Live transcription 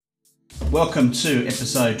Welcome to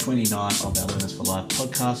episode 29 of our Learners for Life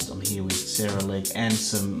podcast. I'm here with Sarah Legg and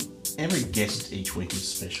every guest each week is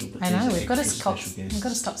special. But I know, we've got to stop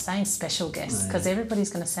saying special guests because everybody's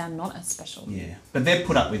going to sound not as special. Yeah, but they've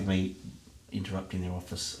put up with me interrupting their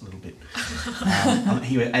office a little bit. I'm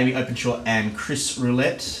here with Aimee Openshaw and Chris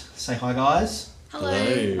Roulette. Say hi, guys. Hello.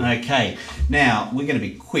 Okay, now we're going to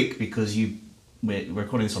be quick because we're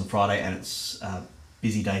recording this on Friday and it's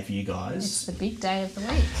busy day for you guys. It's the big day of the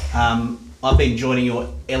week. I've been joining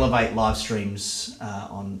your Elevate live streams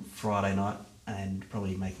on Friday night and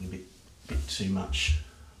probably making a bit too much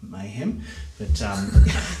mayhem. But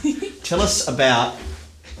tell us about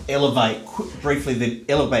Elevate, briefly the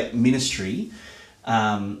Elevate ministry,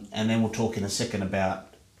 and then we'll talk in a second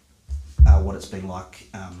about what it's been like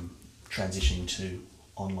transitioning to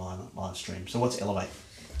online live stream. So what's Elevate?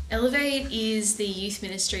 Elevate is the youth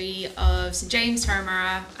ministry of St James,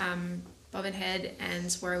 Turramurra, Bobbin Head and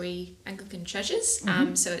Warrawee Anglican churches.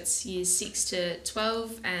 So it's years 6 to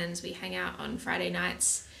 12 and we hang out on Friday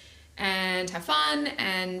nights and have fun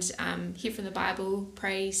and hear from the Bible,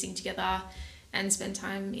 pray, sing together and spend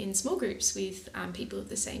time in small groups with people of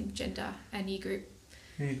the same gender and year group.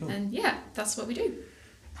 Very good. And yeah, that's what we do.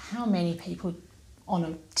 How many people on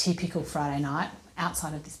a typical Friday night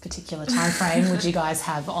outside of this particular time frame would you guys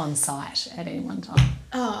have on site at any one time?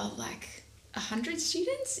 Oh, like 100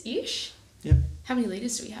 students-ish? Yep. How many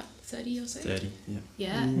leaders do we have? 30 or so? 30, yeah.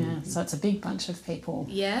 Yeah. Yeah, so it's a big bunch of people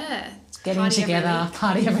Yeah. getting together,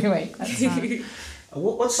 party every week. That's right.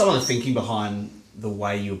 What's some of the thinking behind the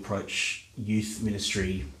way you approach youth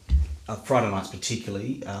ministry, Friday nights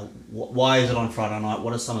particularly? Why is it on Friday night?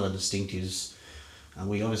 What are some of the distinctives?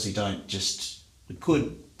 We obviously don't we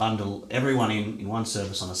could bundle everyone in one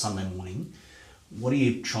service on a Sunday morning. What are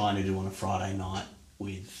you trying to do on a Friday night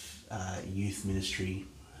with youth ministry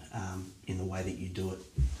in the way that you do it?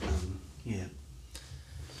 Yeah.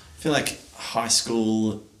 I feel like high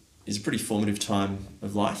school is a pretty formative time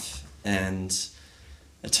of life and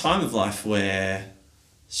a time of life where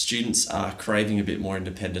students are craving a bit more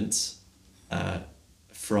independence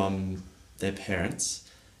from their parents.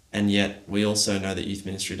 And yet we also know that youth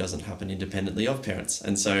ministry doesn't happen independently of parents.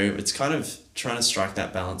 And so it's kind of trying to strike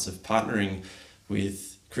that balance of partnering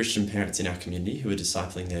with Christian parents in our community who are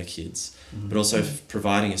discipling their kids, but also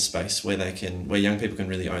providing a space where young people can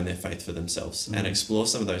really own their faith for themselves and explore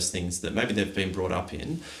some of those things that maybe they've been brought up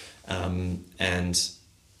in and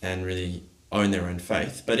really own their own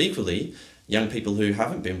faith. But equally, young people who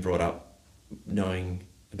haven't been brought up knowing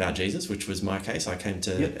about Jesus, which was my case. I came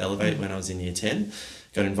to Elevate when I was in year 10,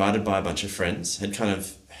 got invited by a bunch of friends, had kind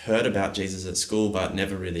of heard about Jesus at school but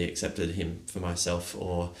never really accepted him for myself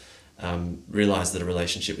or realised that a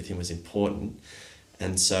relationship with him was important.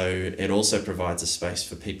 And so it also provides a space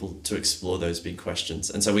for people to explore those big questions.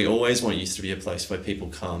 And so we always want youth to be a place where people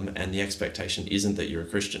come and the expectation isn't that you're a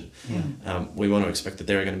Christian. We want to expect that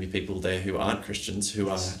there are going to be people there who aren't Christians who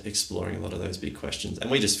are exploring a lot of those big questions. And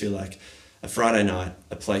we just feel like a Friday night,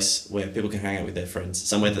 a place where people can hang out with their friends,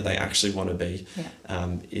 somewhere that they actually want to be,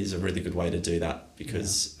 is a really good way to do that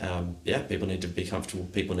because, people need to be comfortable.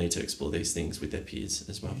 People need to explore these things with their peers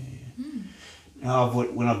as well. Now,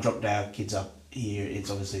 when I've dropped our kids up here, it's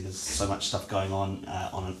obviously there's so much stuff going on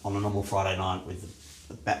a normal Friday night with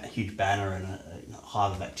a huge banner and a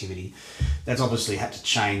hive of activity. That's obviously had to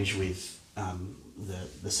change with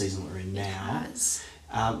the season we're in now.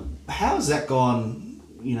 How has that gone?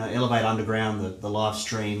 Elevate Underground, the live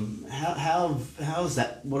stream. How is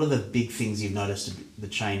that? What are the big things you've noticed the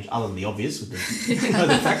change, other than the obvious, with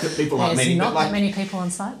the fact that people aren't meeting? There's not that many people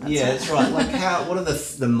on site. That's right. What are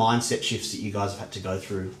the mindset shifts that you guys have had to go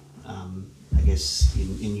through? I guess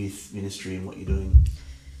in youth ministry and what you're doing.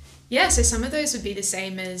 Yeah, so some of those would be the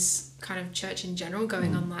same as kind of church in general,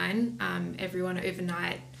 going online. Everyone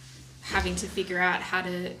overnight having to figure out how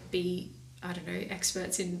to be,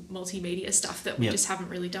 experts in multimedia stuff that we just haven't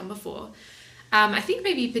really done before. I think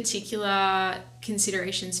maybe particular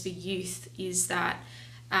considerations for youth is that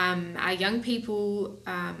our young people,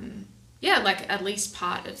 at least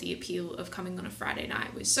part of the appeal of coming on a Friday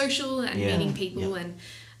night was social and meeting people and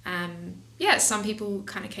some people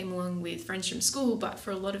kind of came along with friends from school, but for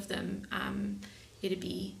a lot of them it'd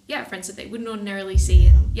be friends that they wouldn't ordinarily see,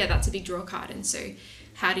 and that's a big draw card. And so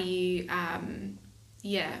how do you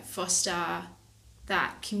foster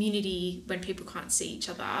that community when people can't see each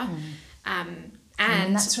other? And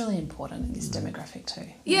that's really important in this demographic too.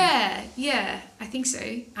 I think so.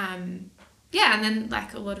 And then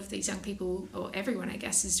like a lot of these young people, or everyone I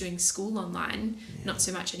guess, is doing school online, not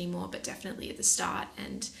so much anymore, but definitely at the start,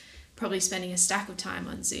 and probably spending a stack of time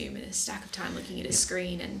on Zoom and a stack of time looking at a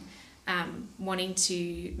screen. And wanting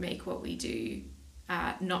to make what we do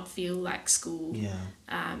not feel like school.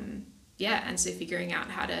 And so figuring out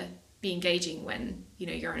how to be engaging when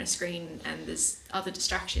you're on a screen and there's other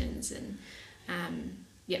distractions, and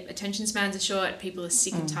attention spans are short. People are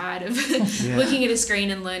sick and tired of looking at a screen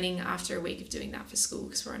and learning after a week of doing that for school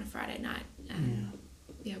because we're on a Friday night.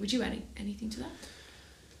 Would you add anything to that?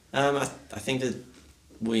 I think that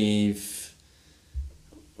we've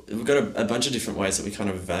got a bunch of different ways that we kind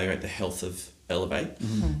of evaluate the health of Elevate,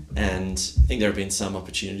 and I think there have been some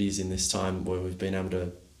opportunities in this time where we've been able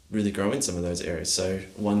to really grow in some of those areas. So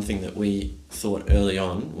one thing that we thought early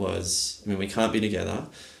on was, we can't be together,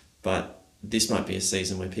 but this might be a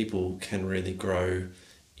season where people can really grow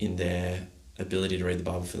in their ability to read the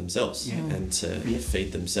Bible for themselves and to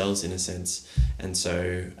feed themselves in a sense. And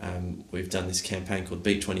so we've done this campaign called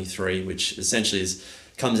Beat 23, which essentially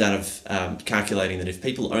comes out of calculating that if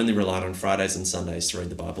people only relied on Fridays and Sundays to read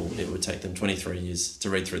the Bible, it would take them 23 years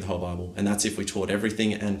to read through the whole Bible. And that's if we taught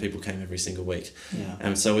everything and people came every single week.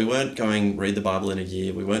 And so we weren't going read the Bible in a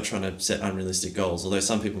year. We weren't trying to set unrealistic goals, although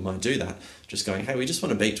some people might do that. Just going, hey, we just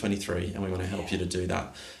want to beat 23 and we want to help you to do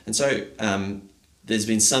that. And so there's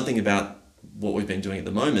been something about what we've been doing at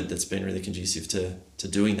the moment that's been really conducive to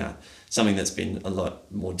doing that. Something that's been a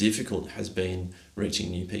lot more difficult has been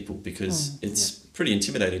reaching new people, because it's pretty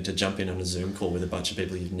intimidating to jump in on a Zoom call with a bunch of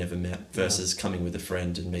people you've never met versus coming with a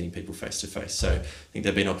friend and meeting people face to face. So I think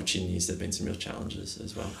there have been opportunities, there have been some real challenges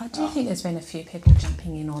as well. I do think there's been a few people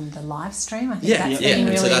jumping in on the live stream. I think that's been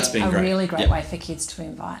really so that's been great. Really great way for kids to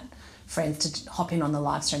invite friends to hop in on the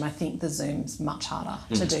live stream. I think the Zoom's much harder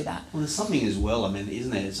to do that. Well, there's something as well,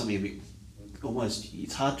 isn't there? Something a bit almost,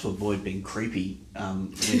 it's hard to avoid being creepy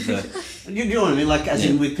with you know what I mean? Like, as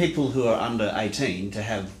in with people who are under 18, to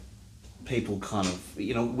have people kind of,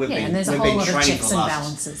 we've been and there's a whole lot of checks and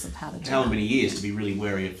balances of how to do how many years to be really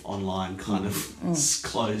wary of online kind of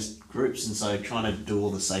closed groups, and so trying to do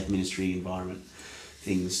all the safe ministry environment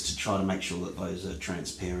things to try to make sure that those are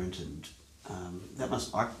transparent, and that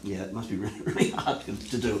must be really, really hard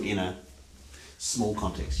to do in a small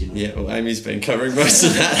context, Yeah, well, Aimee's been covering most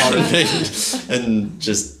of that, and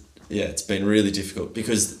just it's been really difficult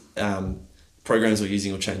because programs we're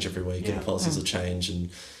using will change every week, and policies will change, and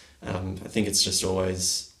I think it's just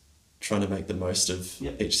always trying to make the most of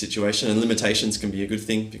each situation, and limitations can be a good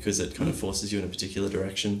thing because it kind of forces you in a particular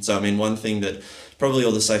direction. So one thing that probably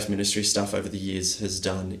all the safe ministry stuff over the years has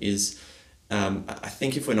done is I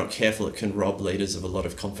think if we're not careful, it can rob leaders of a lot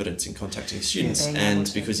of confidence in contacting students,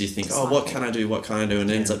 and because you think, what can I do,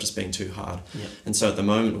 and it ends up just being too hard. And so at the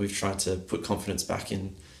moment we've tried to put confidence back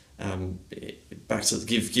in, back to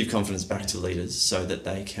give confidence back to leaders so that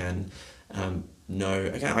they can know,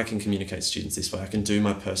 okay, I can communicate to students this way, I can do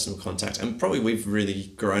my personal contact, and probably we've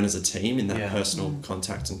really grown as a team in that personal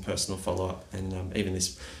contact and personal follow-up. And even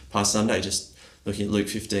this past Sunday, just looking at Luke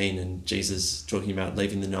 15 and Jesus talking about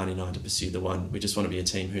leaving the 99 to pursue the one. We just want to be a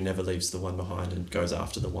team who never leaves the one behind and goes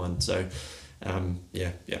after the one. So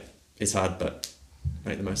it's hard, but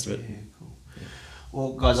make the most of it. Cool.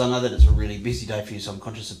 Well, guys, I know that it's a really busy day for you, so I'm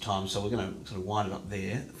conscious of time, so we're going to sort of wind it up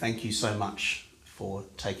there. Thank you so much for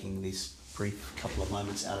taking this brief couple of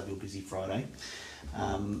moments out of your busy Friday,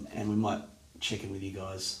 and we might check in with you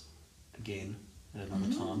guys again at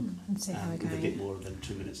another time and see how we're going. If we get more than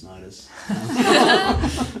 2 minutes notice. And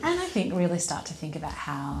I think really start to think about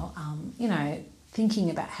how, thinking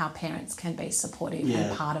about how parents can be supportive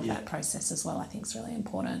and part of that process as well, I think is really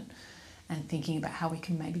important. And thinking about how we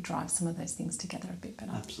can maybe drive some of those things together a bit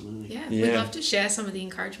better. Absolutely. Yeah, we'd love to share some of the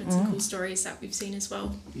encouragements and cool stories that we've seen as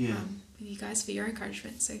well. Yeah. With you guys for your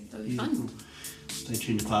encouragement, so that'll be fun. Cool. Stay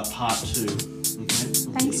tuned to part 2. Okay.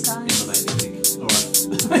 Thanks, guys. All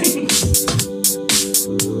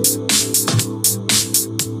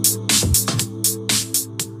right.